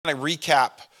I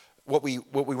recap what we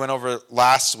went over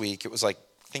last week, it was like,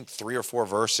 I think 3 or 4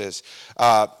 verses.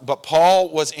 But Paul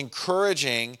was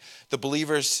encouraging the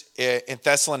believers in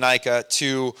Thessalonica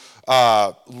to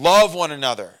love one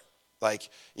another. Like,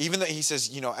 even though he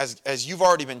says, as you've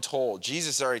already been told,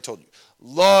 Jesus has already told you,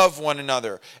 love one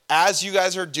another. As you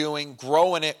guys are doing,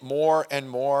 grow in it more and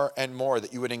more and more,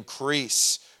 that you would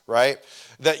increase, right?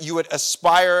 That you would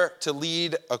aspire to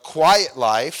lead a quiet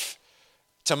life,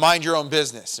 to mind your own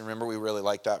business. And remember, we really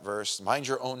like that verse. Mind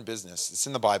your own business. It's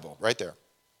in the Bible, right there.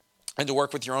 And to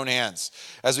work with your own hands,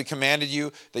 as we commanded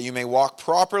you, that you may walk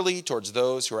properly towards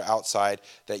those who are outside,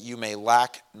 that you may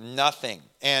lack nothing.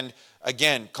 And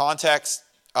again, context,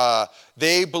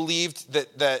 they believed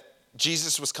that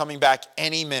Jesus was coming back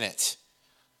any minute.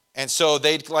 And so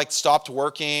they'd stopped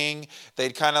working.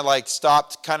 They'd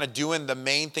stopped doing the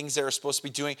main things they were supposed to be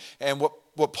doing. And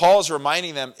what Paul's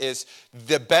reminding them is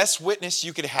the best witness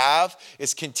you could have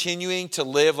is continuing to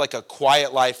live like a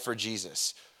quiet life for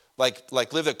Jesus.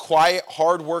 Like live a quiet,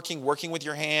 hard-working, working with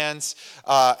your hands,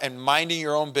 and minding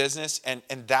your own business. And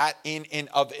that in and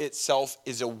of itself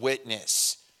is a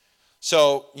witness.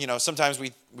 So, sometimes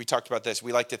we talked about this.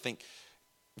 We like to think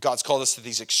God's called us to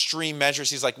these extreme measures.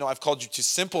 He's like, no, I've called you to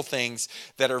simple things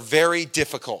that are very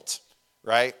difficult,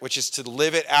 right? Which is to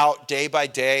live it out day by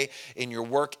day in your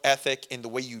work ethic, in the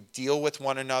way you deal with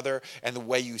one another, and the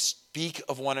way you speak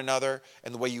of one another,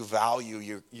 and the way you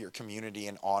value your community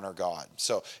and honor God.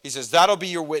 So he says, that'll be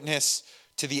your witness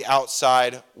to the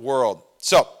outside world.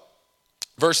 So,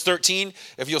 verse 13,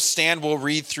 if you'll stand, we'll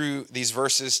read through these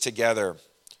verses together.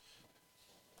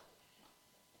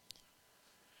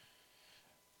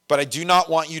 But I do not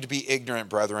want you to be ignorant,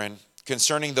 brethren,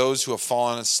 concerning those who have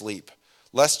fallen asleep,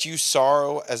 lest you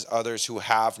sorrow as others who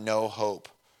have no hope.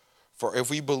 For if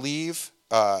we believe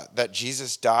that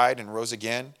Jesus died and rose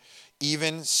again,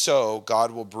 even so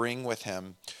God will bring with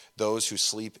him those who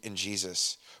sleep in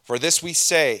Jesus. For this we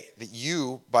say, that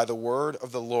you, by the word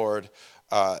of the Lord,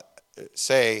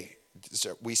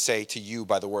 we say to you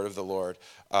by the word of the Lord,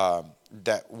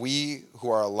 that we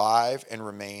who are alive and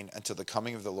remain until the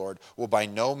coming of the Lord will by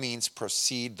no means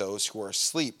precede those who are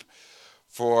asleep.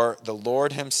 For the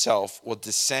Lord himself will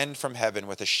descend from heaven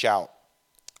with a shout,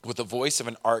 with the voice of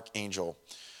an archangel,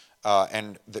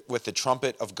 and with the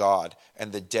trumpet of God,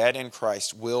 and the dead in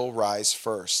Christ will rise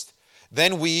first.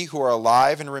 Then we who are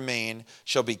alive and remain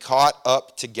shall be caught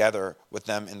up together with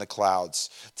them in the clouds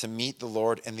to meet the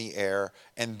Lord in the air,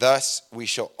 and thus we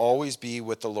shall always be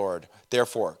with the Lord.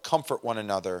 Therefore, comfort one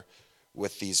another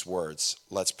with these words.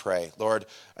 Let's pray. Lord,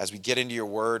 as we get into your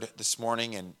word this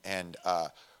morning, and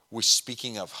we're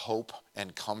speaking of hope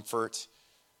and comfort,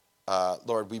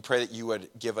 Lord, we pray that you would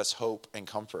give us hope and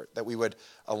comfort, that we would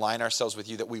align ourselves with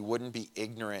you, that we wouldn't be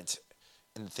ignorant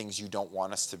in the things you don't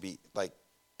want us to be,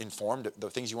 informed, the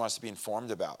things you want us to be informed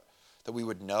about, that we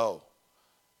would know,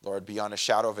 Lord, beyond a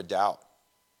shadow of a doubt.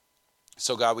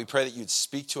 So God, we pray that you'd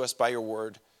speak to us by your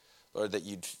word, Lord, that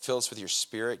you'd fill us with your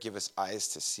spirit, give us eyes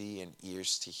to see and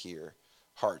ears to hear,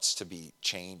 hearts to be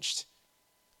changed.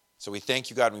 So we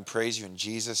thank you, God, and we praise you in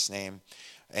Jesus' name.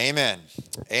 Amen.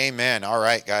 Amen. All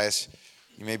right, guys,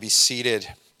 you may be seated.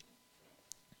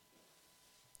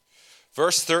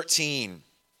 Verse 13.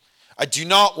 I do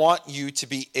not want you to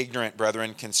be ignorant,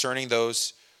 brethren, concerning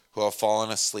those who have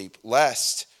fallen asleep,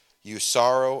 lest you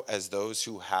sorrow as those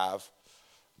who have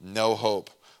no hope.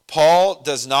 Paul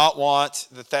does not want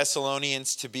the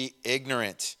Thessalonians to be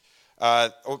ignorant.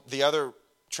 The other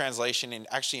translation, and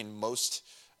actually in most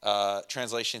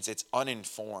translations, it's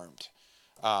uninformed.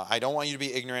 I don't want you to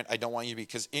be ignorant. I don't want you to be,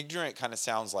 because ignorant kind of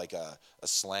sounds like a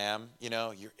slam,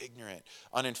 you're ignorant.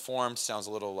 Uninformed sounds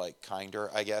a little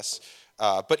kinder, I guess.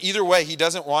 But either way, he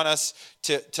doesn't want us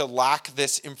to lack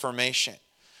this information.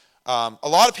 A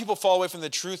lot of people fall away from the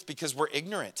truth because we're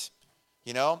ignorant.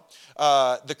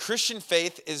 The Christian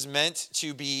faith is meant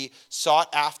to be sought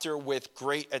after with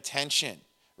great attention,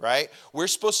 right? We're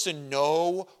supposed to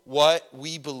know what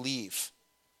we believe.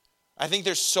 I think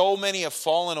there's so many have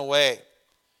fallen away,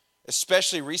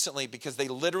 especially recently, because they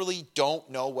literally don't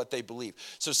know what they believe.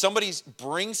 So somebody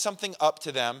brings something up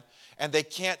to them, and they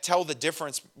can't tell the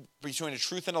difference between a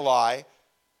truth and a lie.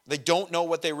 They don't know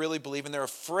what they really believe, and they're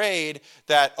afraid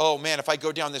that, oh man, if I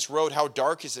go down this road, how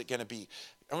dark is it going to be?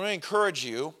 I want to encourage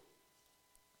you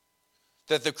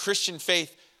that the Christian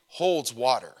faith holds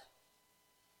water.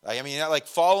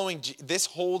 Following this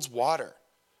holds water,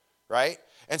 right?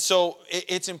 And so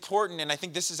it's important, and I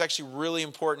think this is actually really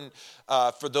important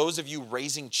for those of you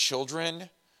raising children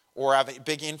or have a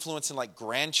big influence in like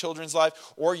grandchildren's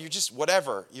life, or you just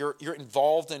whatever, you're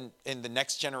involved in the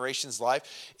next generation's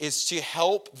life, is to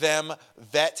help them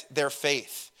vet their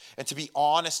faith and to be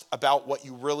honest about what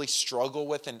you really struggle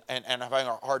with and having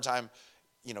a hard time,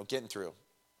 getting through.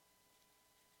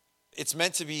 It's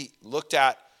meant to be looked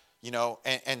at,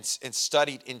 and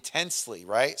studied intensely,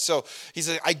 right? So he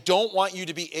said, I don't want you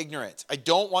to be ignorant. I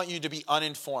don't want you to be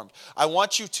uninformed. I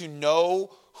want you to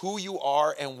know who you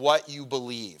are and what you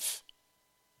believe,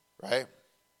 right?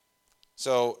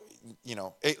 So,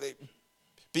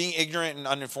 being ignorant and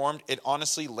uninformed, it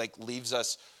honestly leaves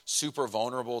us super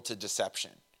vulnerable to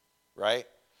deception, right?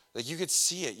 Like you could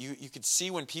see it. You could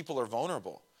see when people are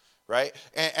vulnerable. Right?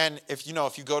 And if you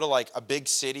go to like a big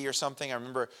city or something, I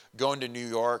remember going to New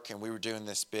York and we were doing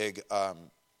this big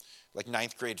like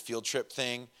ninth grade field trip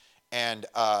thing. And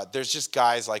there's just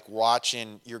guys like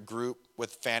watching your group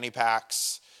with fanny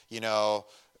packs,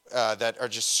 that are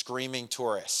just screaming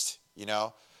tourist,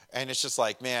 and it's just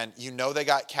like, man, they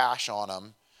got cash on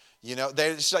them.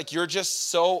 They're just like, you're just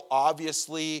so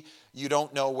obviously you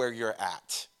don't know where you're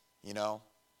at,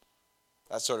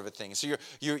 That sort of a thing. So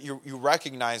you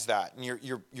recognize that, and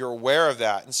you're aware of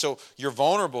that, and so you're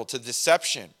vulnerable to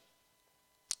deception,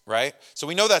 right? So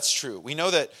we know that's true. We know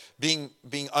that being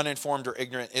uninformed or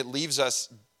ignorant, it leaves us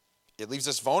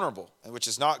vulnerable, which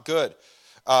is not good.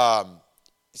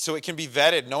 So it can be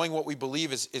vetted. Knowing what we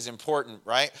believe is important,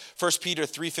 right? 1 Peter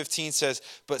 3:15 says,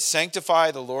 "But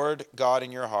sanctify the Lord God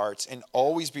in your hearts, and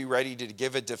always be ready to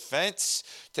give a defense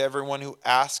to everyone who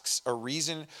asks a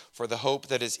reason for the hope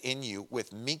that is in you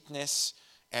with meekness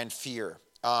and fear."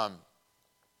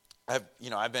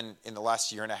 I've been in the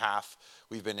last year and a half,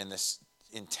 we've been in this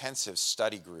intensive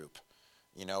study group,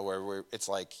 where it's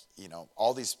like,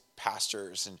 all these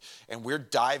pastors and we're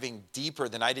diving deeper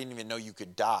than I didn't even know you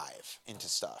could dive into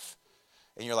stuff.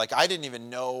 And you're like, I didn't even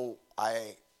know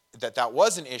that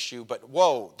was an issue, but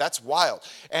whoa, that's wild.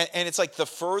 And it's like the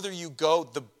further you go,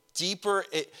 the deeper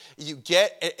you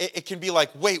get. It can be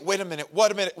like, wait a minute,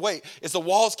 wait, is the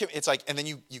walls, it's like, and then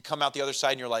you come out the other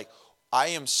side and you're like, I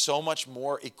am so much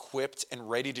more equipped and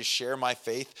ready to share my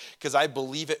faith because I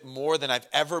believe it more than I've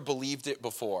ever believed it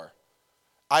before.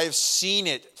 I have seen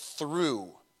it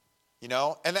through,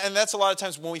 and that's a lot of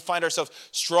times when we find ourselves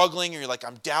struggling, or you're like,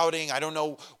 I'm doubting, I don't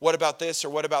know what about this or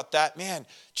what about that. Man,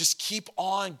 just keep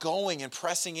on going and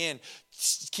pressing in.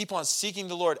 Keep on seeking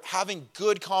the Lord, having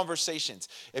good conversations.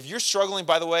 If you're struggling,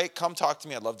 by the way, come talk to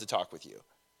me. I'd love to talk with you.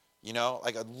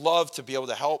 Like I'd love to be able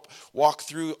to help walk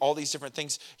through all these different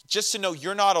things just to know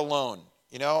you're not alone.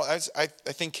 I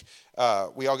think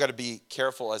we all got to be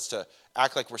careful as to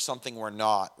act like we're something we're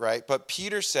not, right? But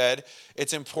Peter said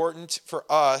it's important for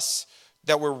us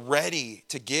that we're ready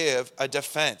to give a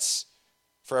defense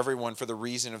for everyone for the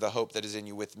reason of the hope that is in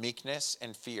you with meekness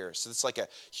and fear. So it's like a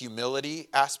humility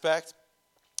aspect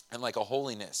and like a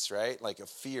holiness, right? Like a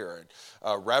fear and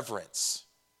a reverence,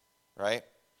 right?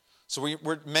 So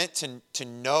we're meant to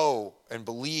know and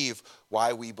believe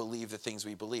why we believe the things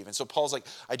we believe. And so Paul's like,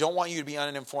 I don't want you to be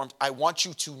uninformed. I want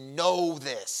you to know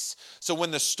this. So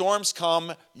when the storms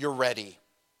come, you're ready.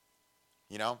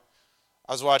 I've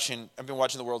been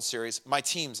watching the World Series. My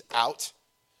team's out,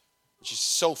 which is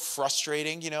so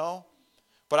frustrating,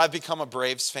 But I've become a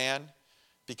Braves fan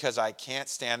because I can't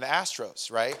stand the Astros,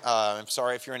 right? I'm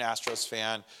sorry if you're an Astros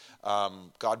fan.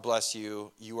 God bless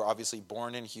you. You were obviously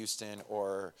born in Houston,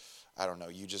 or I don't know,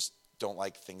 you just don't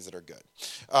like things that are good.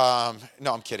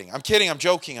 No, I'm kidding. I'm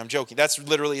joking. That's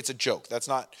literally, it's a joke. That's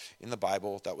not in the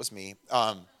Bible. That was me.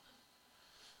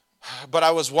 But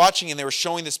I was watching, and they were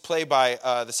showing this play by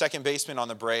the second baseman on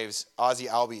the Braves, Ozzie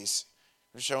Albies.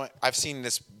 I've seen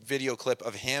this video clip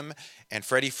of him and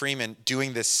Freddie Freeman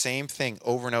doing this same thing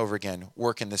over and over again,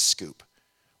 working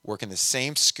the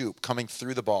same scoop, coming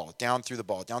through the ball, down through the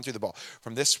ball,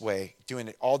 from this way, doing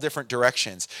it all different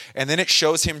directions. And then it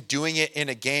shows him doing it in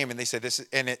a game, and they say this,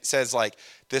 and it says like,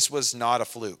 this was not a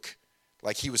fluke.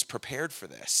 Like he was prepared for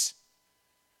this.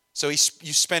 So you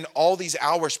spend all these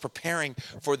hours preparing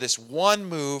for this one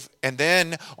move, and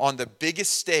then on the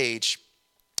biggest stage,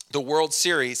 the World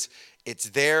Series,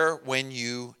 it's there when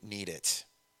you need it,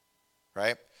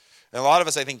 right? And a lot of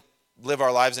us, I think, live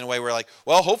our lives in a way where like,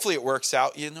 well, hopefully it works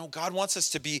out. God wants us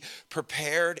to be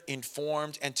prepared,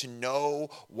 informed, and to know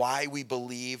why we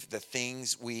believe the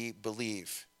things we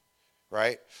believe,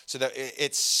 right? So that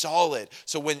it's solid.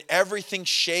 So when everything's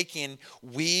shaking,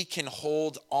 we can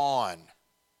hold on,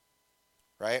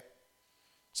 right?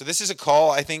 So this is a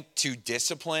call, I think, to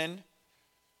discipline.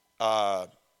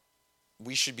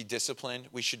 We should be disciplined.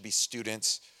 We should be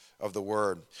students of the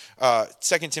word.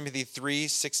 2 Timothy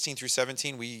 3:16 through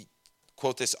 17, we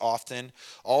quote this often.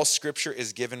 All scripture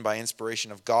is given by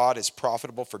inspiration of God, is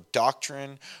profitable for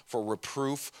doctrine, for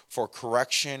reproof, for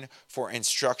correction, for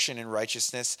instruction in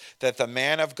righteousness, that the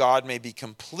man of God may be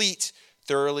complete,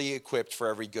 thoroughly equipped for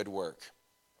every good work.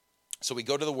 So we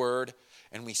go to the word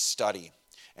and we study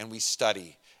and we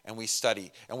study and we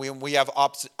study. And when we have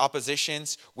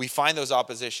oppositions, we find those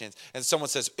oppositions. And someone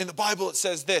says, in the Bible it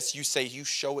says this. You say, you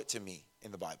show it to me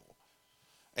in the Bible.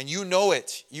 And you know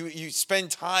it. You spend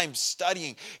time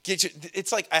studying.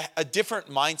 It's like a different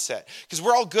mindset. Because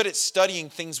we're all good at studying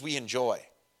things we enjoy,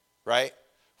 right?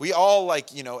 We all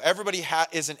everybody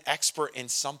is an expert in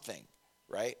something,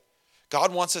 right?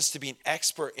 God wants us to be an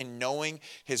expert in knowing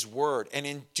his word. And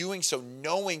in doing so,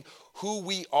 knowing who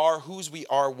we are, whose we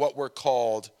are, what we're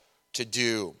called to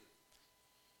do.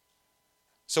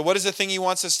 So what is the thing he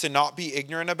wants us to not be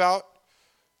ignorant about?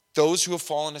 Those who have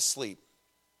fallen asleep.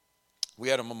 We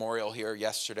had a memorial here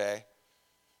yesterday,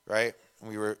 right?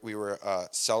 We were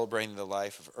celebrating the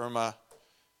life of Irma,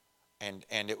 and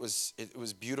it was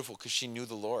beautiful because she knew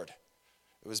the Lord.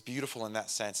 It was beautiful in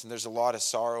that sense, and there's a lot of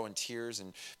sorrow and tears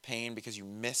and pain because you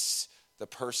miss the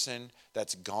person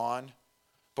that's gone.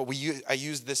 But I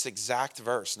used this exact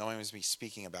verse. No one was me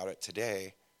speaking about it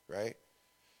today, right?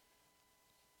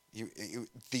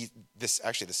 This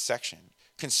section.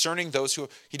 Concerning those who,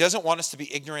 he doesn't want us to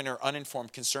be ignorant or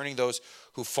uninformed concerning those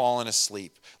who've fallen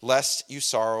asleep, lest you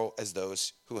sorrow as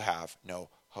those who have no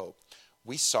hope.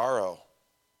 We sorrow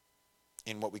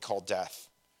in what we call death.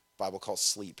 The Bible calls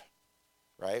sleep,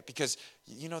 right? Because,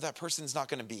 that person's not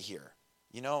going to be here.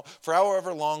 For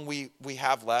however long we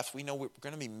have left, we know we're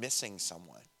going to be missing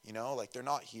someone, they're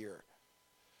not here.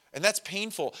 And that's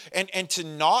painful. And to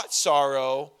not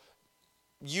sorrow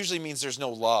usually means there's no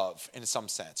love in some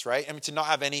sense, right? I mean, to not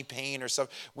have any pain or stuff,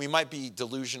 we might be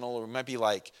delusional, or we might be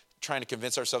trying to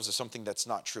convince ourselves of something that's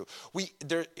not true.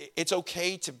 It's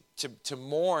okay to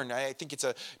mourn. I think it's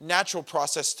a natural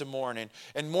process to mourn,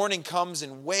 and mourning comes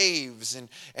in waves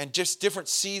and just different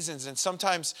seasons. And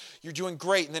sometimes you're doing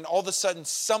great, and then all of a sudden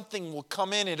something will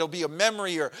come in. It'll be a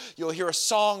memory, or you'll hear a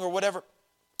song or whatever.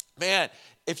 Man,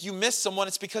 if you miss someone,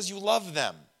 it's because you love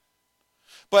them.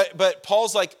 But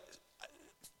Paul's like,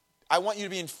 I want you to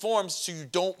be informed so you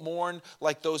don't mourn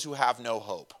like those who have no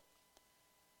hope.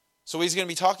 So what he's going to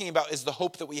be talking about is the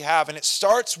hope that we have. And it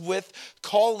starts with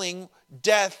calling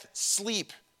death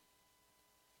sleep.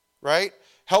 Right?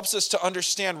 Helps us to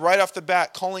understand right off the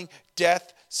bat, calling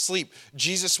death sleep.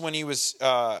 Jesus, when he was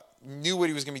knew what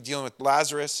he was going to be dealing with,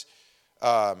 Lazarus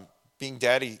being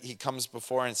dead, he comes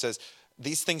before and says,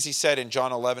 these things he said in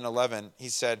John 11:11, he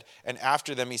said, and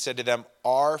after them he said to them,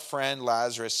 our friend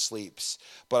Lazarus sleeps,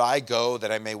 but I go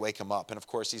that I may wake him up. And of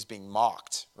course he's being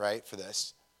mocked, right, for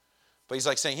this. But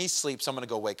he's saying he sleeps, I'm going to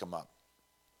go wake him up.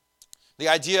 The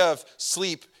idea of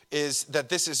sleep is that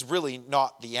this is really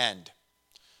not the end.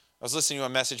 I was listening to a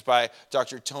message by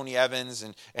Dr. Tony Evans,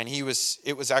 and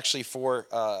it was actually for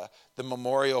the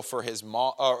memorial for his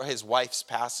wife's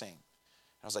passing.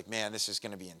 I was like, man, this is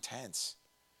going to be intense.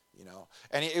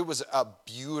 And it was a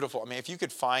beautiful, if you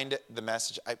could find the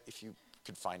message, if you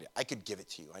could find it, I could give it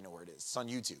to you. I know where it is. It's on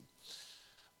YouTube.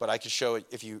 But I could show it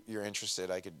if you're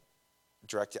interested. I could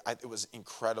direct it. It was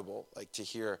incredible, to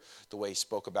hear the way he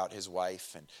spoke about his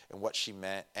wife and what she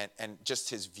meant, and just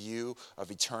his view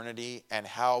of eternity and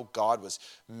how God was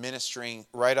ministering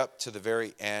right up to the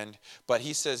very end. But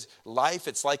he says, life,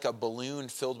 it's like a balloon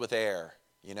filled with air,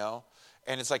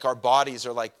 And it's like our bodies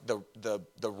are like the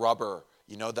rubber,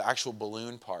 the actual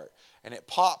balloon part, and it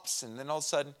pops, and then all of a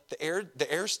sudden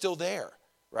the air's still there,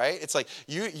 right? It's like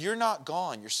you're not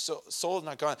gone, your soul is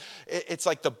not gone. It's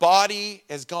like the body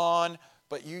is gone,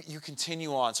 but you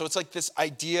continue on. So it's like this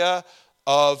idea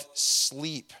of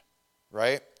sleep,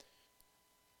 right?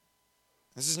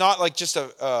 This is not like just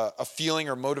a feeling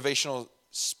or motivational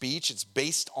speech. It's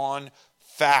based on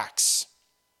facts.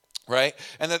 Right?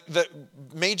 And the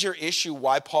major issue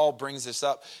why Paul brings this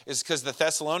up is because the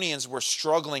Thessalonians were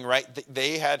struggling, right?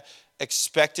 They had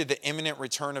expected the imminent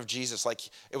return of Jesus, like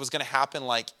it was going to happen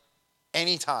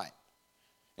any time.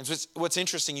 And so what's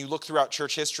interesting, you look throughout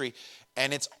church history,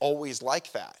 and it's always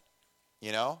like that,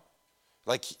 the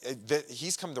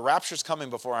rapture's coming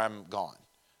before I'm gone.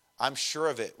 I'm sure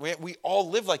of it. We all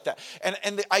live like that.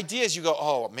 And the idea is you go,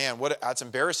 oh man, that's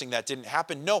embarrassing that didn't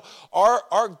happen. No,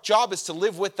 our job is to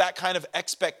live with that kind of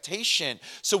expectation.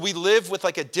 So we live with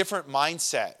a different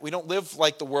mindset. We don't live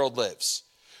like the world lives.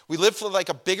 We live for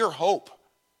a bigger hope,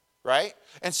 right?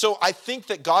 And so I think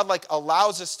that God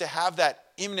allows us to have that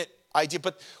imminent idea.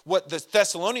 But what the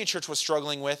Thessalonian church was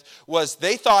struggling with was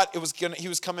they thought he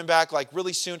was coming back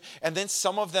really soon, and then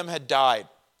some of them had died.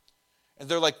 And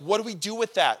they're like, what do we do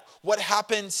with that? What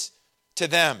happens to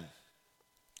them?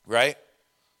 Right?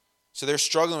 So they're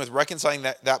struggling with reconciling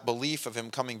that belief of him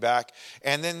coming back.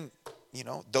 And then,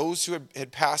 those who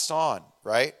had passed on,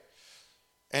 right?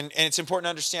 And it's important to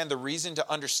understand, the reason to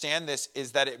understand this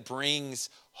is that it brings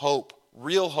hope,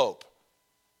 real hope.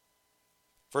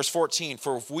 Verse 14,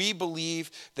 for if we believe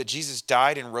that Jesus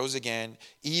died and rose again,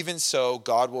 even so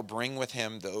God will bring with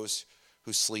him those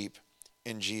who sleep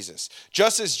in Jesus.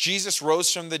 Just as Jesus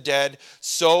rose from the dead,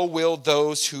 so will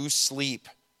those who sleep,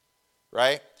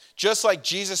 right? Just like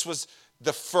Jesus was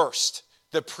the first,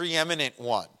 the preeminent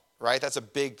one, right? That's a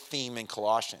big theme in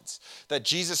Colossians, that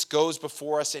Jesus goes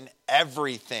before us in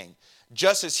everything.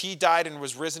 Just as he died and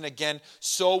was risen again,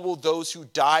 so will those who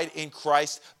died in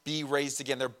Christ be raised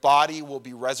again. Their body will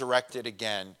be resurrected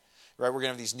again, right? We're going to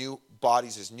have these new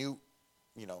bodies, this new,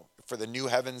 for the new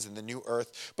heavens and the new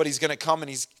earth. But he's going to come and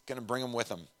he's going to bring them with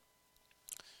him.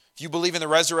 If you believe in the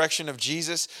resurrection of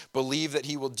Jesus, believe that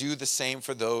he will do the same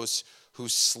for those who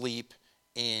sleep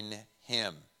in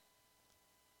him,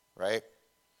 right?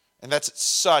 And that's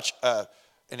such an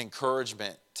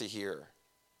encouragement to hear.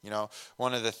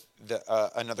 One of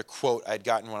another quote I'd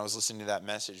gotten when I was listening to that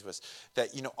message was that,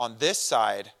 on this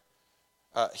side,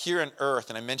 here on earth,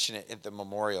 and I mentioned it at the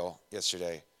memorial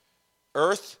yesterday,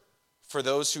 earth, for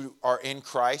those who are in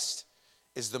Christ,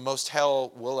 is the most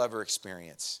hell we'll ever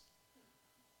experience.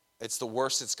 It's the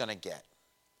worst it's going to get.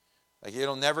 Like,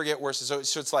 it'll never get worse. So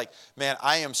it's like, man,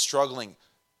 I am struggling.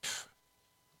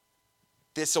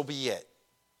 This will be it,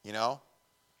 This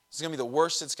is going to be the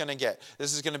worst it's going to get.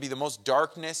 This is going to be the most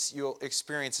darkness you'll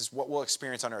experience, is what we'll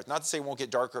experience on earth. Not to say it won't get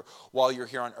darker while you're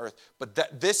here on earth,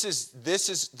 but this is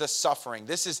the suffering.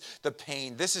 This is the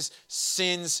pain. This is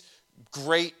sin's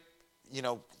great,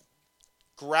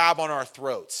 grab on our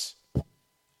throats.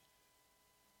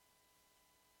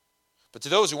 But to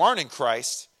those who aren't in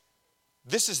Christ,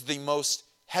 this is the most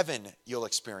heaven you'll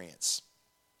experience.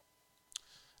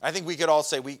 I think we could all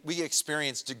say we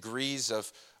experience degrees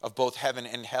of both heaven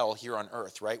and hell here on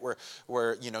earth, right?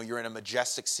 Where you're in a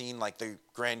majestic scene like the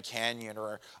Grand Canyon,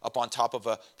 or up on top of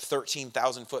a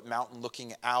 13,000-foot mountain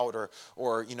looking out,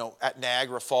 or at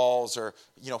Niagara Falls, or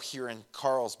here in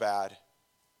Carlsbad.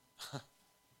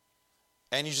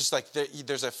 And you just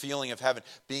there's a feeling of heaven,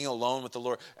 being alone with the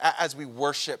Lord. As we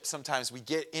worship, sometimes we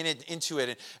get into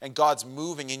it, and God's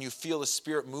moving, and you feel the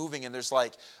Spirit moving, and there's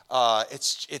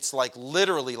it's like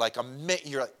literally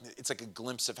it's like a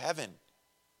glimpse of heaven,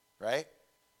 right?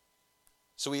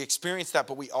 So we experience that,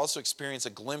 but we also experience a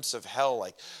glimpse of hell,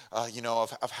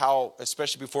 of how,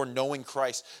 especially before knowing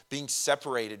Christ, being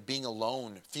separated, being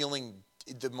alone, feeling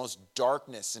the most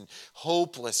darkness and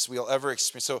hopeless we'll ever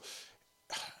experience. So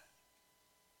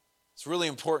it's really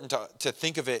important to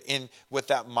think of it with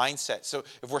that mindset. So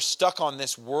if we're stuck on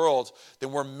this world,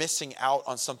 then we're missing out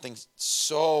on something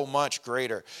so much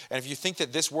greater. And if you think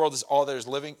that this world is all there's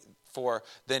living for,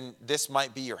 then this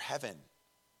might be your heaven.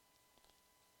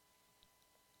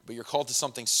 But you're called to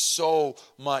something so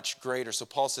much greater. So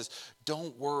Paul says,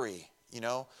 don't worry,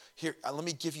 Here, let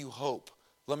me give you hope.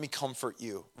 Let me comfort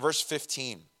you. Verse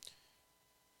 15.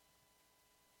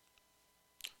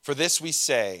 For this we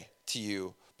say to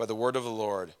you, by the word of the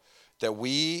Lord, that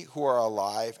we who are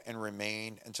alive and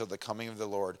remain until the coming of the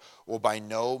Lord will by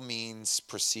no means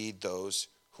precede those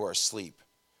who are asleep.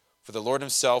 For the Lord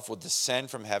himself will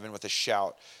descend from heaven with a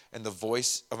shout and the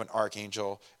voice of an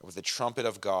archangel and with the trumpet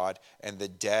of God, and the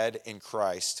dead in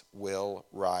Christ will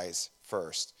rise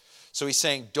first. So he's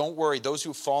saying, don't worry, those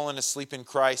who've fallen asleep in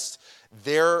Christ,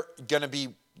 they're going to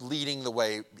be leading the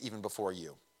way even before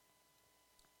you,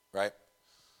 right?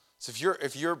 So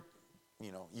if you're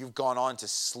you've gone on to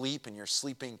sleep and you're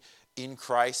sleeping in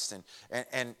Christ,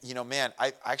 and man,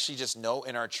 I actually just know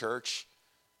in our church,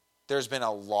 there's been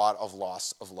a lot of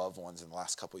loss of loved ones in the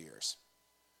last couple of years,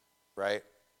 right?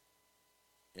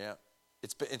 Yeah,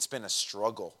 it's been a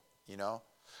struggle,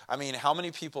 I mean, how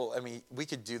many people, we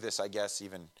could do this, I guess,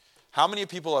 even. How many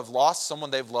people have lost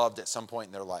someone they've loved at some point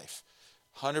in their life?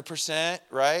 100%,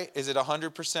 right? Is it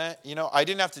 100%? I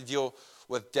didn't have to deal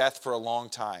with death for a long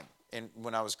time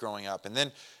when I was growing up. And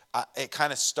then it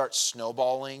kind of starts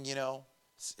snowballing,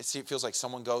 It feels like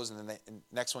someone goes and then the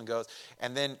next one goes.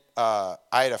 And then I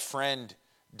had a friend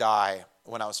die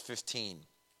when I was 15. And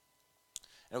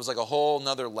it was like a whole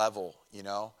nother level, It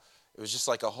was just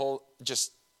like I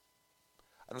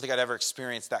don't think I'd ever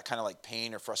experienced that kind of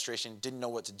pain or frustration. Didn't know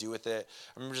what to do with it.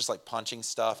 I remember just punching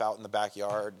stuff out in the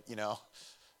backyard,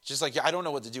 Just I don't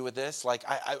know what to do with this.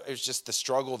 It was just the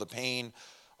struggle, the pain,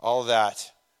 all of that,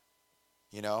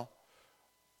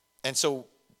 And so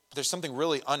there's something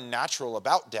really unnatural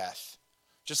about death.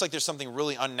 Just like there's something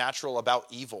really unnatural about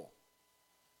evil.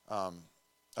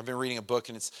 I've been reading a book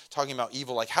and it's talking about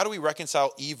evil. Like, how do we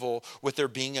reconcile evil with there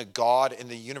being a God in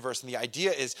the universe? And the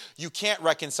idea is you can't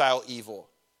reconcile evil.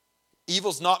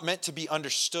 Evil's not meant to be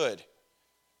understood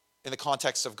in the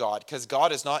context of God because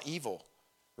God is not evil,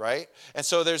 right? And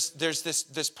so there's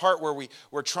this part where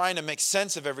we're trying to make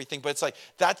sense of everything, but it's like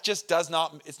that just it's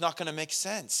not going to make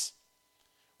sense.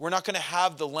 We're not going to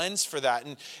have the lens for that.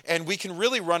 And we can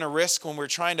really run a risk when we're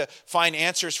trying to find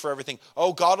answers for everything.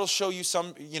 Oh, God will show you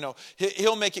some,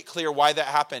 he'll make it clear why that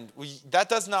happened. That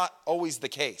does not always the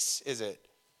case, is it?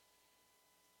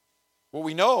 What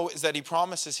we know is that he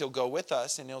promises he'll go with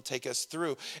us and he'll take us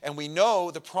through. And we know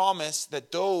the promise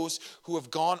that those who have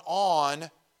gone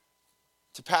on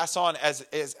to pass on as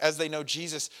they know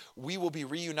Jesus, we will be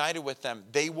reunited with them.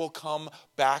 They will come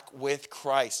back with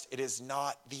Christ. It is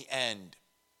not the end.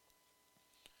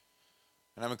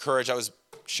 And I'm encouraged. I was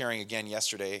sharing again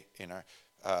yesterday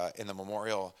in the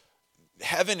memorial.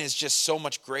 Heaven is just so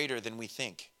much greater than we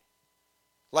think.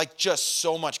 Like just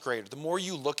so much greater. The more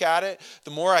you look at it,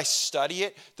 the more I study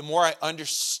it, the more I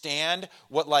understand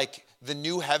what like the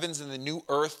new heavens and the new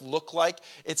earth look like.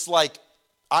 It's like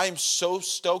I'm so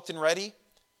stoked and ready.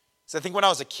 So I think when I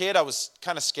was a kid, I was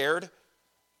kind of scared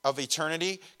of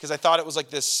eternity because I thought it was like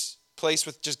this place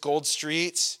with just gold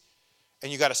streets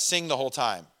and you got to sing the whole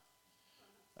time.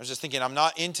 I was just thinking, I'm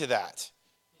not into that.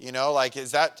 Like,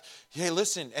 is that, hey,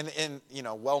 listen, and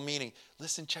well-meaning,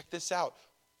 listen, check this out.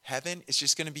 Heaven is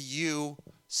just going to be you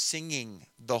singing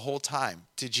the whole time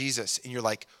to Jesus. And you're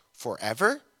like,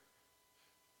 forever?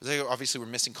 Obviously, we're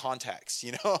missing context,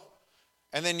 And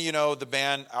then, the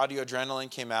band Audio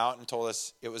Adrenaline came out and told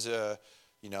us it was there's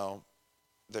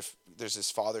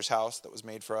this Father's house that was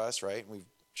made for us, right? And we've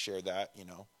shared that,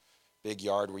 big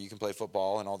yard where you can play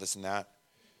football and all this and that.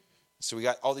 So we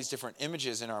got all these different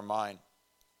images in our mind.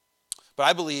 But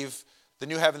I believe the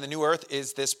new heaven, the new earth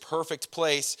is this perfect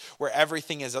place where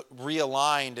everything is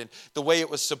realigned and the way it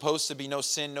was supposed to be. No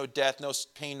sin, no death, no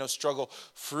pain, no struggle.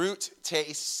 Fruit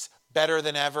tastes better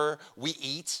than ever. We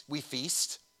eat, we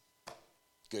feast.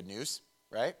 Good news,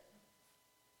 right?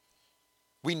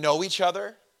 We know each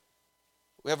other.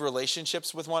 We have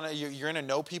relationships with one another. You're going to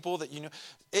know people that you know.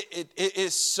 It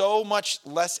is so much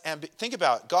less think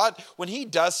about it. God, when he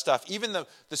does stuff, even the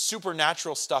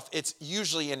supernatural stuff, it's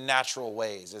usually in natural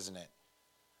ways, isn't it?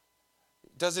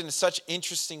 It does it in such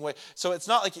interesting way. So it's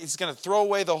not like he's going to throw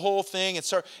away the whole thing.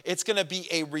 It's going to be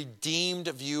a redeemed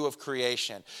view of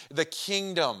creation. The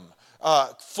kingdom.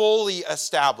 Fully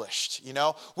established,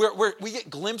 we get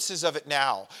glimpses of it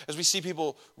now as we see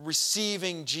people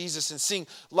receiving Jesus and seeing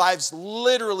lives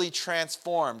literally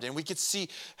transformed. And we could see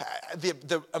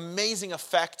the amazing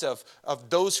effect of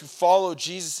those who follow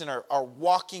Jesus and are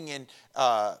walking in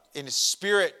his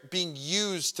spirit being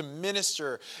used to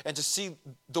minister and to see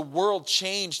the world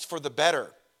changed for the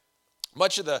better.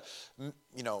 Much of the,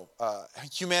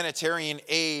 humanitarian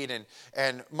aid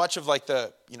and much of like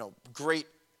the, great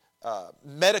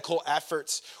medical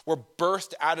efforts were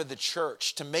birthed out of the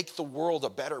church to make the world a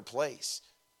better place.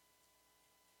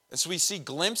 And so we see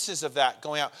glimpses of that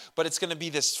going out, but it's going to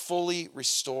be this fully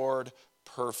restored,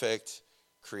 perfect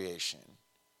creation.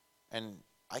 And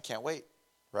I can't wait,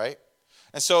 right?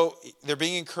 And so they're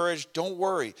being encouraged, don't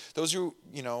worry. Those who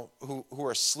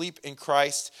are asleep in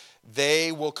Christ,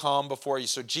 they will come before you.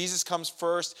 So Jesus comes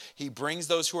first. He brings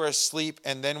those who are asleep.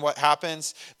 And then what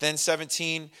happens? Then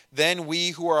 17, then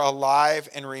we who are alive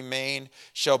and remain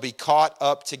shall be caught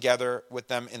up together with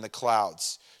them in the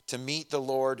clouds to meet the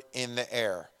Lord in the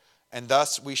air. And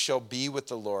thus we shall be with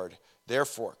the Lord.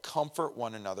 Therefore, comfort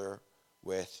one another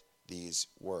with these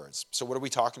words. So what are we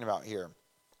talking about here?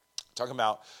 Talking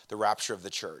about the rapture of the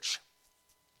church.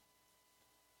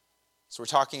 So we're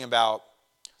talking about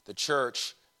the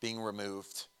church being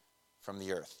removed from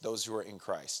the earth, those who are in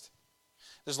Christ.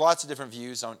 There's lots of different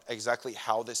views on exactly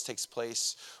how this takes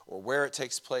place or where it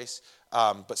takes place,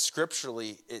 but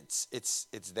scripturally it's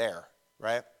there,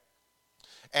 right?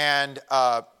 And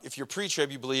if you're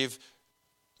pre-trib, you believe,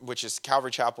 which is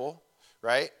Calvary Chapel,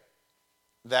 right,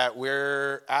 that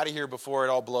we're out of here before it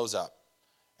all blows up.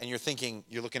 And you're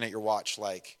looking at your watch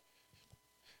like,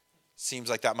 seems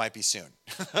like that might be soon.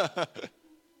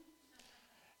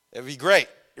 It'd be great,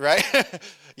 right?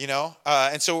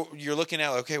 And so you're looking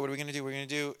at, okay, what are we going to do? What are we going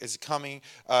to do? Is it coming?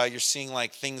 You're seeing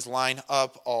like things line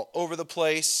up all over the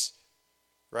place,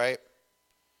 right?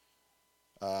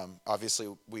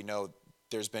 Obviously, we know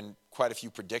there's been quite a few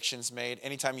predictions made.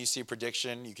 Anytime you see a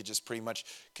prediction, you could just pretty much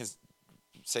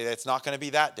say that it's not going to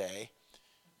be that day.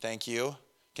 Thank you.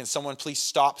 Can someone please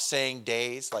stop saying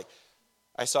days? Like,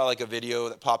 I saw like a video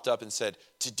that popped up and said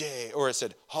today, or it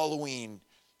said Halloween,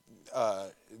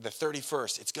 the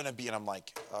 31st, it's going to be, and I'm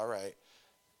like, all right.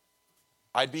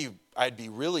 I'd be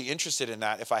really interested in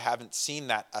that if I haven't seen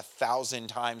that 1,000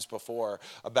 times before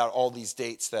about all these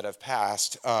dates that have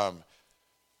passed. The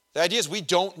idea is we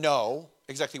don't know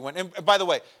exactly when. And by the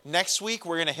way, next week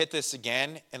we're going to hit this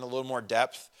again in a little more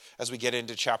depth as we get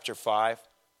into chapter 5.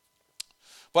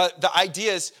 But the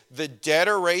idea is the dead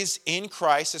are raised in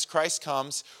Christ as Christ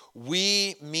comes.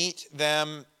 We meet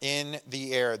them in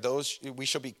the air. We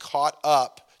shall be caught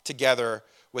up together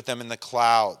with them in the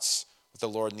clouds with the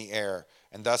Lord in the air.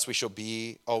 And thus we shall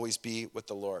always be with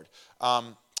the Lord.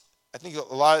 I think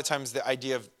a lot of times the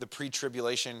idea of the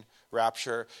pre-tribulation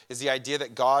rapture is the idea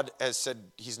that God has said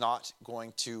he's not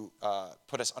going to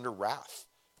put us under wrath,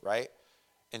 right?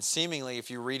 And seemingly,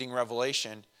 if you're reading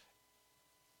Revelation,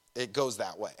 it goes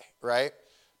that way, right?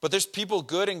 But there's people,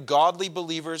 good and godly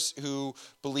believers, who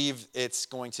believe it's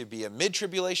going to be a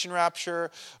mid-tribulation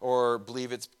rapture or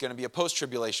believe it's going to be a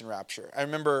post-tribulation rapture. I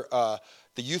remember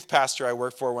the youth pastor I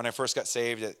worked for when I first got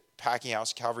saved at Packing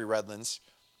House, Calvary Redlands.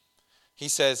 He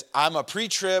says, I'm a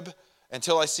pre-trib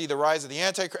until I see the rise of the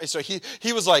Antichrist. So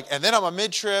he was like, and then I'm a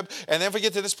mid-trib, and then if we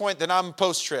get to this point, then I'm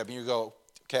post-trib. And you go,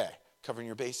 okay, covering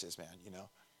your bases, man, you know.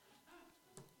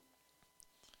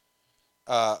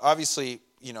 Obviously,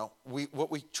 you know,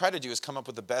 what we try to do is come up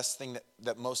with the best thing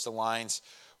that most aligns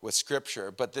with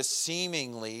Scripture, but this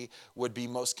seemingly would be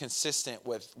most consistent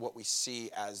with what we see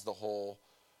as the whole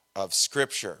of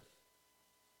Scripture.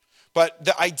 But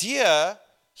the idea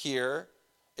here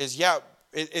is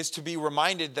to be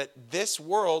reminded that this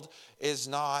world is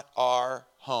not our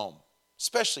home,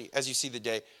 especially as you see the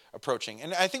day approaching.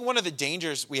 And I think one of the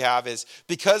dangers we have is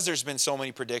because there's been so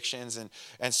many predictions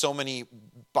and so many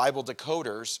Bible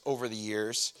decoders over the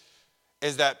years,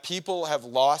 is that people have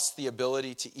lost the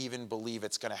ability to even believe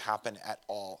it's going to happen at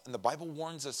all. And the Bible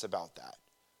warns us about that.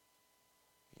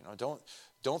 You know,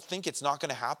 don't think it's not going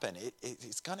to happen.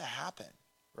 It's going to happen,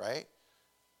 right?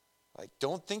 Like,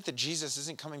 don't think that Jesus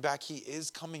isn't coming back. He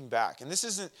is coming back. And this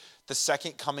isn't the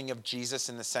second coming of Jesus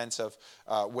in the sense of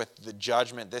with the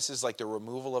judgment. This is like the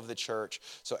removal of the church,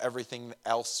 so everything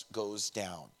else goes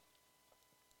down.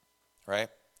 Right?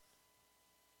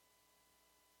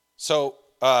 So,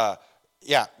 but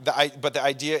the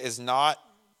idea is not,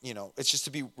 you know, it's just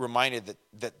to be reminded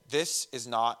that this is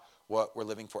not what we're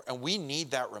living for. And we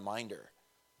need that reminder.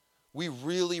 We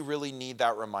really, really need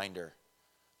that reminder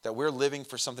that we're living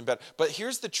for something better. But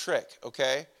here's the trick,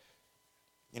 okay?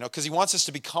 You know, because he wants us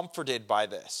to be comforted by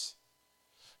this.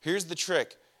 Here's the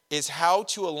trick, is how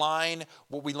to align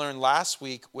what we learned last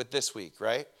week with this week,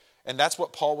 right? And that's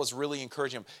what Paul was really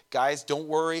encouraging him. Guys, don't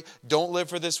worry. Don't live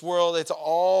for this world. It's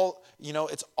all, you know,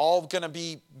 it's all going to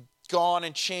be gone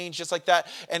and changed just like that.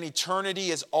 And eternity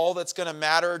is all that's going to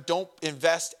matter. Don't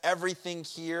invest everything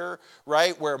here,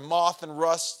 right? Where moth and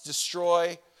rust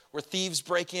destroy, where thieves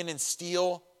break in and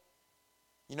steal.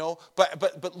 You know,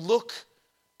 but look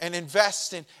and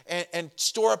invest and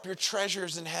store up your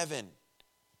treasures in heaven,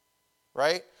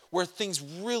 right? Where things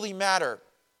really matter.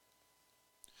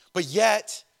 But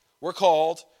yet, we're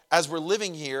called, as we're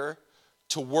living here,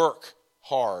 to work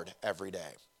hard every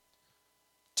day.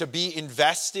 To be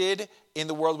invested in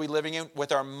the world we're living in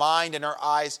with our mind and our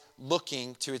eyes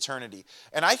looking to eternity.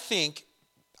 And I think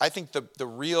the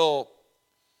real,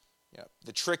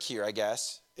 the trick here, I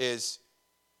guess, is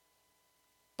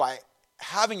by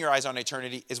having your eyes on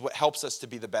eternity is what helps us to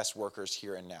be the best workers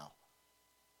here and now.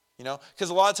 You know, because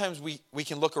a lot of times we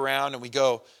can look around and we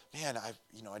go, man,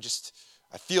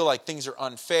 I feel like things are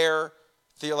unfair.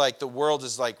 I feel like the world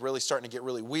is like really starting to get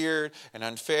really weird and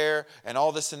unfair and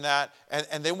all this and that.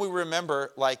 And then we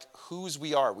remember like whose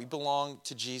we are. We belong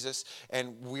to Jesus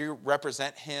and we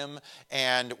represent him,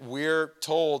 and we're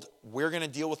told we're going to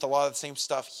deal with a lot of the same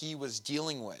stuff he was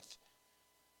dealing with.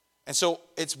 And so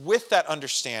it's with that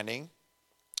understanding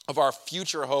of our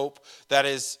future hope that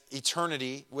is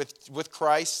eternity with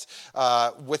Christ,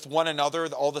 with one another,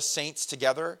 all the saints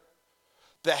together,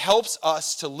 that helps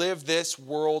us to live this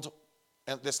world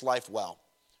and this life well.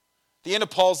 The end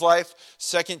of Paul's life,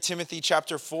 2 Timothy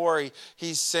chapter 4,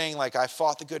 he's saying like, I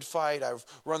fought the good fight, I've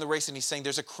run the race, and he's saying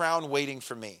there's a crown waiting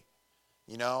for me.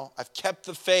 You know, I've kept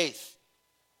the faith.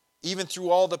 Even through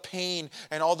all the pain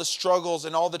and all the struggles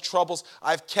and all the troubles,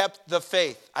 I've kept the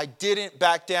faith. I didn't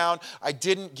back down. I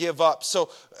didn't give up.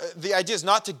 So the idea is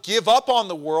not to give up on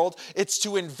the world. It's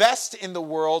to invest in the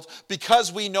world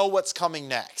because we know what's coming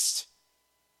next.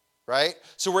 Right?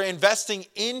 So we're investing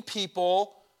in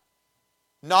people,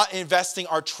 not investing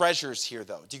our treasures here,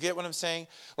 though. Do you get what I'm saying?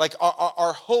 Like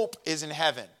our hope is in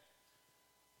heaven.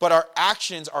 but our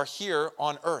actions are here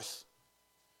on earth.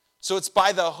 So it's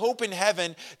by the hope in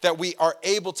heaven that we are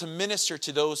able to minister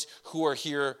to those who are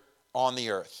here on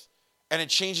the earth. And it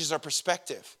changes our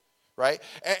perspective, right?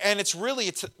 And it's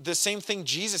the same thing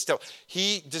Jesus did.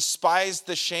 He despised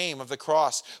the shame of the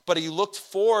cross, but he looked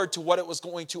forward to what it was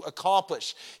going to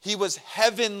accomplish. He was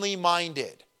heavenly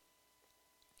minded.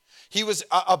 He was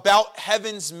about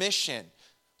heaven's mission.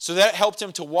 So that helped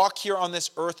him to walk here on this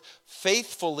earth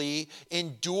faithfully,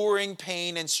 enduring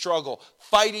pain and struggle,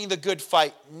 fighting the good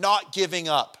fight, not giving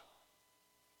up.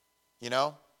 You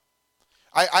know?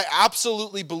 I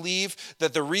absolutely believe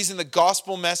that the reason the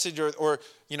gospel message or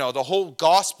the whole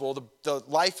gospel, the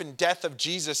life and death of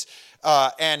Jesus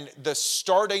and the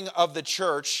starting of the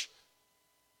church,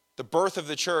 the birth of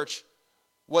the church,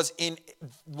 was in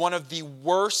one of the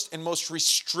worst and most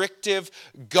restrictive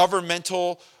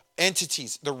governmental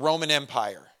entities, the Roman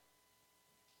Empire.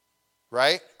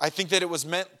 Right? I think that it was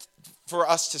meant for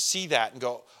us to see that and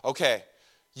go, okay,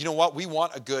 you know what? We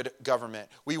want a good government.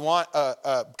 We want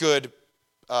a good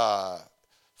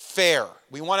fair.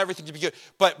 We want everything to be good.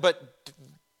 But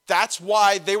that's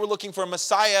why they were looking for a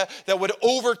Messiah that would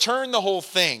overturn the whole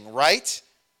thing, right?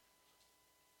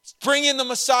 Bring in the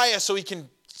Messiah so he can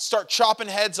start chopping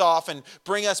heads off and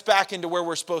bring us back into where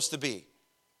we're supposed to be.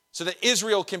 So that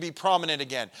Israel can be prominent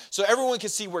again. So everyone can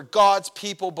see where God's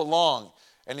people belong.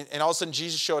 And all of a sudden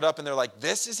Jesus showed up and they're like,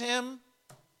 this is him?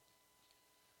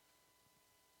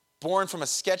 Born from a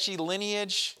sketchy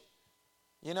lineage,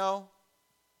 in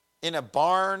a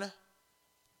barn,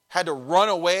 had to run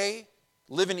away,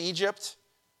 live in Egypt.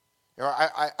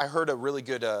 I heard a really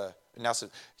good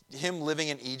announcement. Him living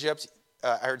in Egypt,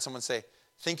 I heard someone say,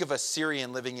 think of a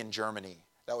Syrian living in Germany.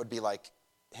 That would be like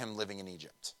him living in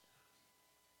Egypt.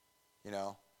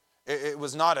 It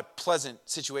was not a pleasant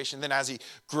situation. Then as he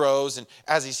grows and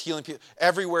as he's healing people,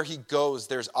 everywhere he goes,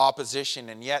 there's opposition.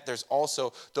 And yet there's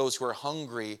also those who are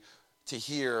hungry to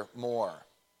hear more.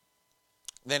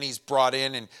 Then he's brought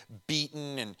in and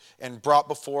beaten and brought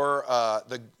before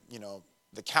the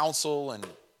council, and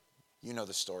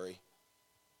the story.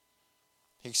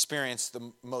 He experienced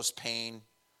the most pain.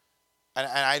 And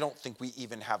I don't think we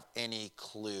even have any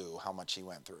clue how much he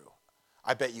went through.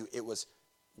 I bet you it was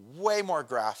way more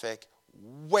graphic,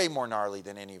 way more gnarly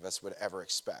than any of us would ever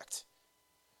expect.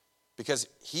 Because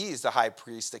he's the high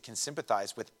priest that can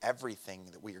sympathize with everything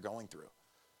that we are going through.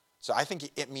 So I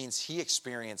think it means he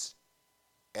experienced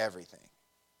everything.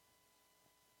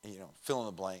 Fill in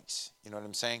the blanks. You know what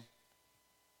I'm saying?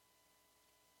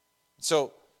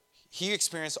 So he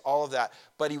experienced all of that,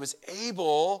 but he was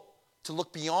able to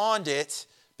look beyond it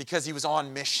because he was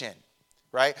on mission,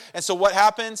 right? And so what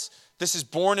happens? This is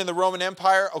born in the Roman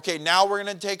Empire. Okay, now we're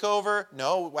going to take over.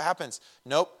 No, what happens?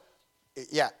 Nope.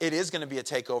 Yeah, it is going to be a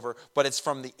takeover, but it's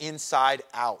from the inside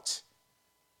out.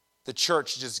 The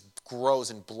church just grows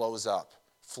and blows up,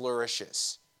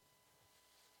 flourishes,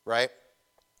 right?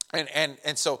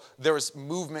 And so there was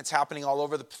movements happening all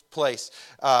over the place.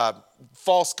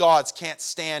 False gods can't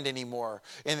stand anymore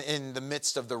in the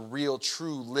midst of the real,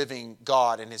 true, living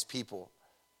God and his people.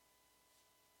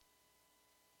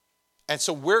 And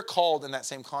so we're called in that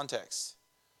same context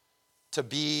to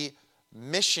be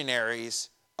missionaries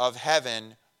of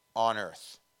heaven on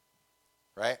earth,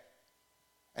 right?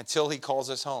 Until he calls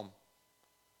us home.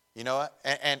 You know what?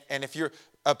 And if you're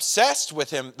obsessed with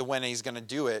him, when he's going to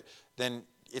do it, then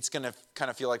it's going to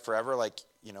kind of feel like forever. Like,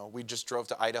 we just drove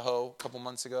to Idaho a couple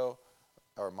months ago,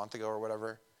 or a month ago or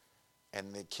whatever.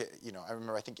 And the kid, I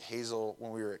remember, I think Hazel,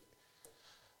 when we were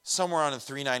somewhere on the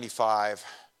 395,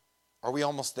 are we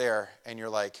almost there? And you're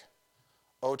like,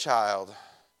 oh, child,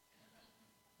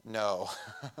 no.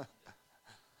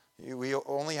 We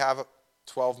only have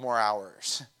 12 more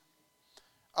hours.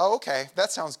 Oh, okay,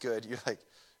 that sounds good. You're like,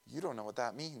 you don't know what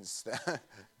that means.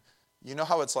 You know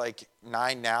how it's like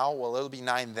 9 now? Well, it'll be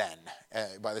 9 then,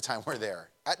 by the time we're there.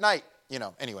 At night,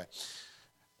 anyway.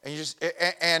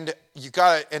 And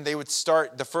and they would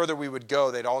start, the further we would go,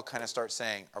 they'd all kind of start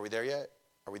saying, are we there yet?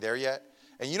 Are we there yet?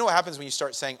 And you know what happens when you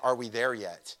start saying, are we there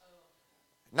yet?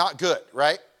 Not good,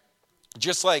 right?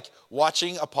 Just like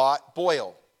watching a pot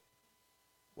boil.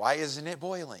 Why isn't it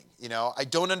boiling? I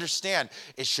don't understand.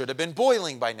 It should have been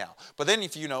boiling by now. But then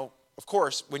if of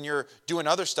course, when you're doing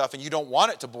other stuff and you don't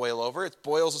want it to boil over, it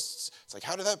boils. It's like,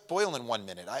 how did that boil in 1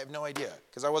 minute? I have no idea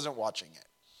because I wasn't watching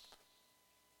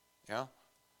it.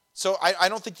 So I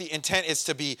don't think the intent is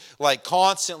to be like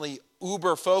constantly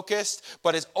uber focused,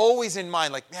 but it's always in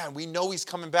mind, like, man, we know he's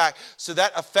coming back. So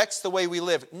that affects the way we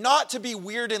live. Not to be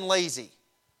weird and lazy.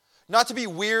 Not to be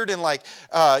weird and like,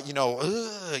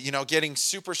 getting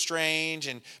super strange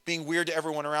and being weird to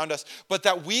everyone around us, but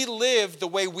that we live the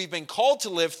way we've been called to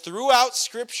live throughout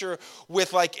Scripture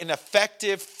with like an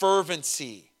effective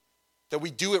fervency, that we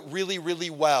do it really, really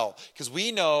well because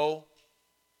we know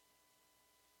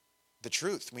the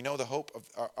truth. We know the hope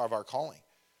of our calling,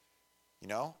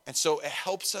 And so it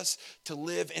helps us to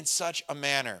live in such a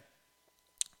manner.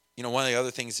 One of the other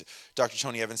things Dr.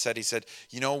 Tony Evans said, he said,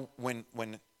 when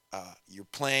you're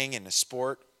playing in a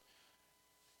sport,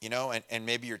 and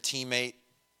maybe your teammate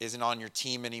isn't on your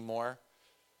team anymore,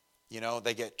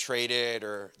 they get traded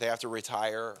or they have to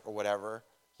retire or whatever,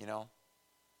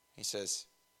 he says,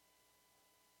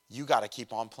 you got to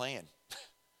keep on playing.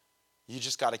 You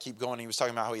just got to keep going. He was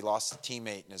talking about how he lost a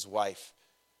teammate and his wife,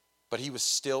 but he was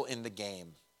still in the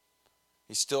game.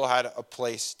 He still had a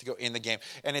place to go in the game.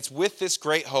 And it's with this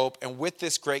great hope and with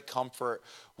this great comfort,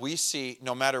 we see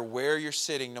no matter where you're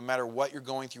sitting, no matter what you're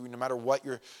going through, no matter what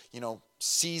your,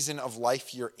 season of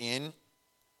life you're in,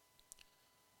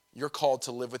 you're called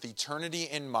to live with eternity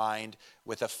in mind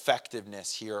with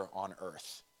effectiveness here on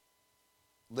earth.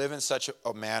 Live in such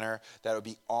a manner that would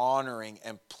be honoring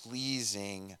and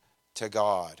pleasing to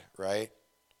God, right?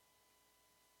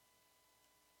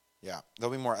 Yeah,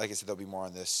 there'll be more, like I said, there'll be more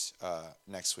on this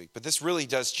next week. But this really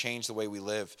does change the way we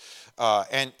live.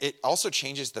 And it also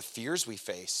changes the fears we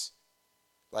face.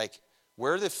 Like,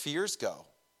 where do the fears go?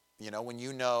 When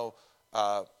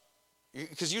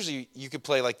because usually you could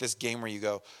play like this game where you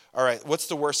go, all right, what's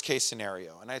the worst case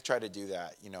scenario? And I try to do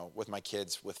that, with my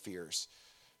kids with fears.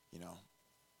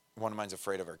 One of mine's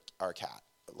afraid of our cat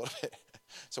a little bit.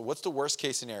 So what's the worst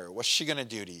case scenario? What's she going to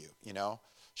do to you?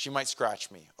 She might scratch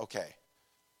me. Okay.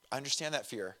 I understand that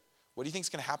fear. What do you think is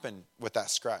going to happen with that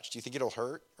scratch? Do you think it'll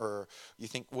hurt? Or you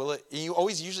think, will it? And you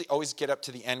usually always get up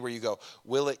to the end where you go,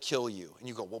 will it kill you? And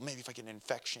you go, well, maybe if I get an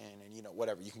infection and,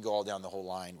 whatever. You can go all down the whole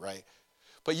line, right?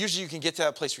 But usually you can get to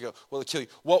that place where you go, will it kill you?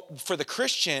 Well, for the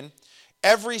Christian,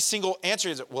 every single answer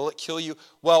is, will it kill you?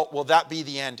 Well, will that be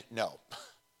the end? No.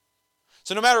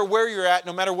 So no matter where you're at,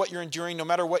 no matter what you're enduring, no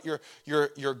matter what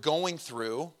you're going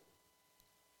through,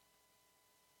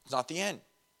 it's not the end.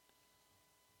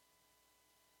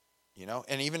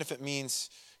 And even if it means,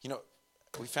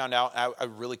 we found out, I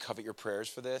really covet your prayers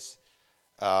for this.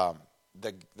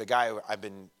 The guy I've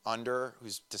been under,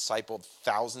 who's discipled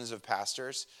thousands of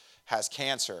pastors, has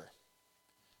cancer.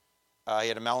 He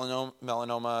had a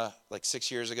melanoma like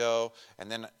 6 years ago,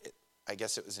 and then I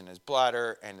guess it was in his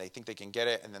bladder, and they think they can get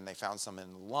it, and then they found some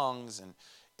in the lungs, and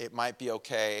it might be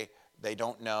okay. They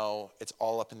don't know. It's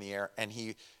all up in the air. And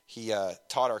he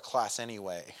taught our class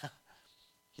anyway.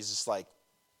 He's just like,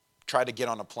 tried to get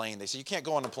on a plane. They said, you can't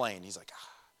go on a plane. He's like,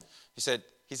 ah. He said,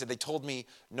 they told me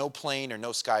no plane or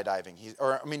no skydiving.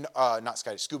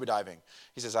 Scuba diving.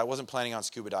 He says, I wasn't planning on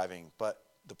scuba diving, but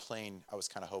the plane, I was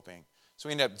kind of hoping. So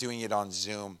we ended up doing it on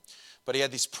Zoom. But he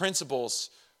had these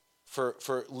principles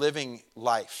for living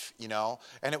life,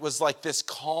 And it was like this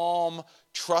calm,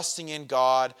 trusting in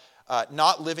God,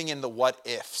 not living in the what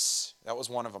ifs. That was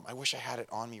one of them. I wish I had it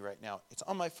on me right now. It's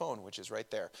on my phone, which is right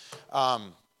there.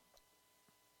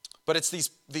 But it's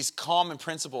these common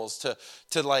principles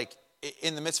to like,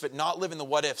 in the midst of it, not live in the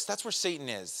what ifs. That's where Satan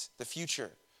is, the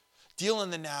future. Deal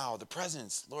in the now, the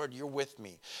presence. Lord, you're with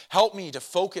me. Help me to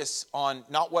focus on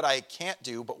not what I can't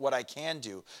do, but what I can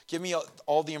do. Give me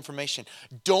all the information.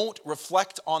 Don't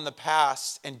reflect on the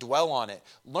past and dwell on it.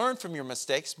 Learn from your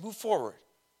mistakes. Move forward.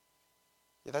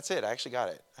 Yeah, that's it. I actually got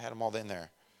it. I had them all in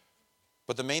there.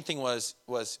 But the main thing was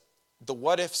the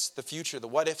what ifs, the future, the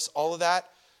what ifs, all of that,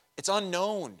 it's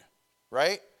unknown,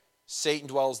 right? Satan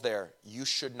dwells there. You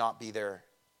should not be there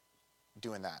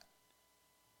doing that.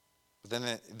 But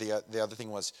then the other thing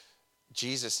was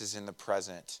Jesus is in the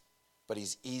present, but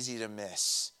he's easy to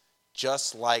miss,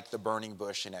 just like the burning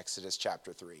bush in Exodus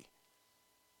chapter 3.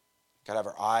 Got to have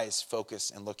our eyes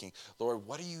focused and looking. Lord,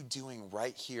 what are you doing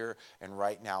right here and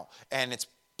right now? And it's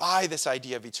by this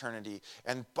idea of eternity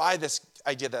and by this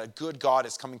idea that a good God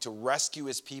is coming to rescue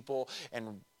his people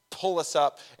and pull us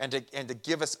up and to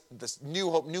give us this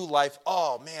new hope, new life.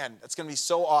 Oh, man, it's going to be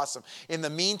so awesome. In the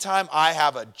meantime, I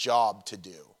have a job to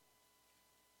do.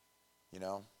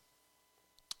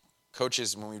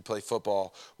 Coaches, when we play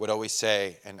football, would always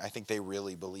say, and I think they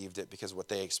really believed it because what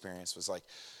they experienced was like,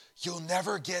 you'll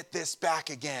never get this back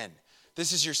again.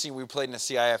 This is your scene. We played in the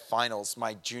CIF finals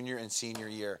my junior and senior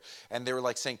year. And they were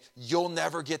like saying, you'll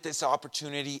never get this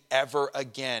opportunity ever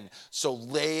again. So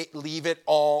leave it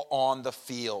all on the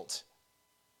field.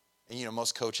 And,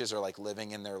 most coaches are like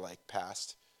living in their like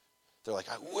past. They're like,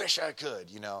 I wish I could,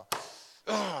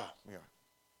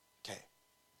 Okay,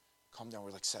 calm down.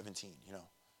 We're like 17,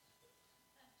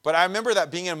 But I remember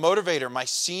that being a motivator my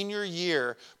senior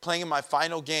year, playing in my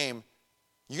final game.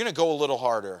 You're going to go a little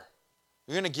harder.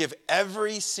 You're going to give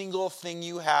every single thing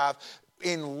you have.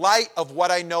 In light of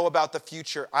what I know about the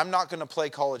future, I'm not going to play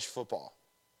college football.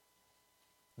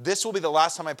 This will be the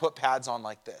last time I put pads on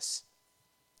like this.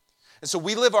 And so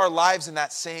we live our lives in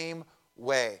that same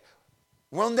way.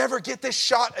 We'll never get this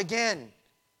shot again.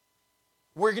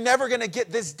 We're never going to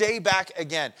get this day back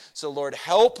again. So Lord,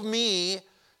 help me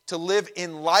to live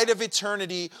in light of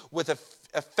eternity with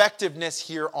effectiveness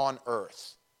here on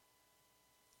earth.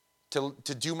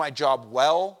 To do my job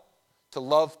well, to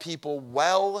love people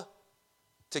well,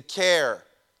 to care,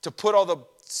 to put all the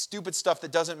stupid stuff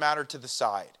that doesn't matter to the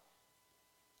side.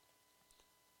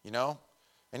 You know?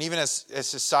 And even as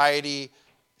society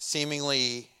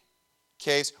seemingly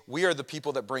case, we are the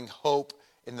people that bring hope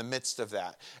in the midst of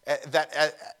that.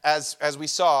 That as we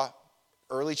saw,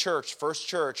 early church, first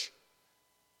church,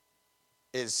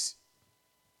 it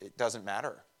doesn't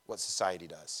matter what society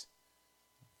does.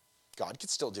 God could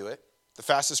still do it. The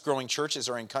fastest growing churches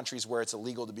are in countries where it's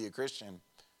illegal to be a Christian.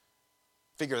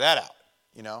 Figure that out,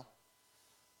 you know?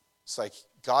 It's like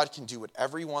God can do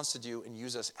whatever he wants to do and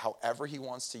use us however he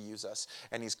wants to use us.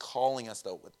 And he's calling us,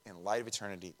 though, in light of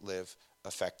eternity, live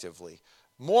effectively.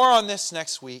 More on this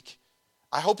next week.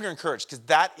 I hope you're encouraged because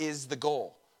that is the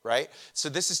goal, right? So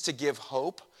this is to give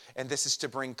hope and this is to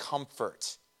bring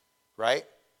comfort, right?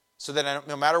 So that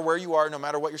no matter where you are, no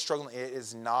matter what you're struggling, it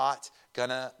is not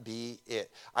gonna be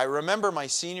it. I remember my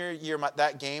senior year,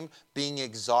 that game, being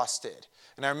exhausted.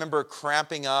 And I remember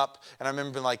cramping up, and I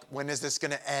remember like, when is this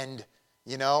gonna end?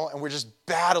 You know, and we're just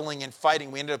battling and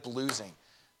fighting. We ended up losing.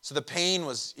 So the pain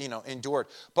was, endured.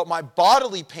 But my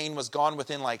bodily pain was gone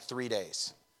within like 3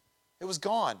 days. It was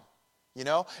gone,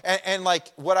 And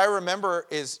like what I remember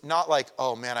is not like,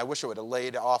 oh man, I wish I would have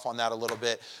laid off on that a little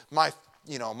bit. My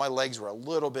legs were a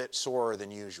little bit sorer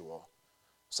than usual.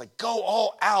 It's like, go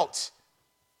all out.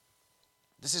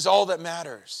 This is all that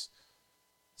matters.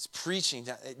 It's preaching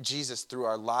Jesus through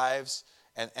our lives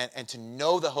and to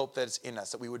know the hope that is in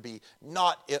us, that we would be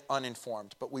not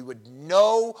uninformed, but we would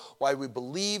know why we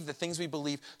believe the things we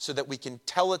believe so that we can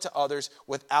tell it to others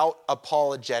without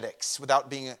apologetics, without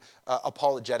being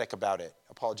apologetic about it.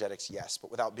 Apologetics, yes,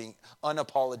 but without being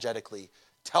unapologetically.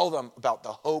 Tell them about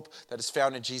the hope that is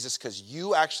found in Jesus because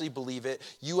you actually believe it,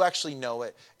 you actually know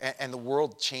it, and the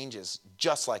world changes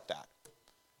just like that.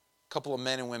 A couple of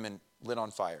men and women lit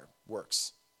on fire.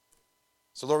 Works.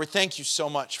 So Lord, we thank you so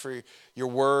much for your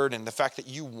word and the fact that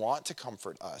you want to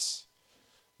comfort us.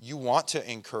 You want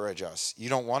to encourage us. You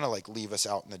don't want to leave us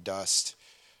out in the dust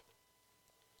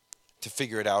to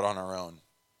figure it out on our own.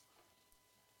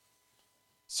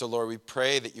 So Lord, we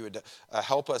pray that you would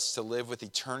help us to live with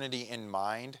eternity in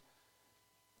mind,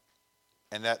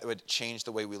 and that would change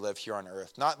the way we live here on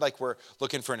earth. Not like we're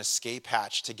looking for an escape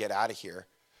hatch to get out of here,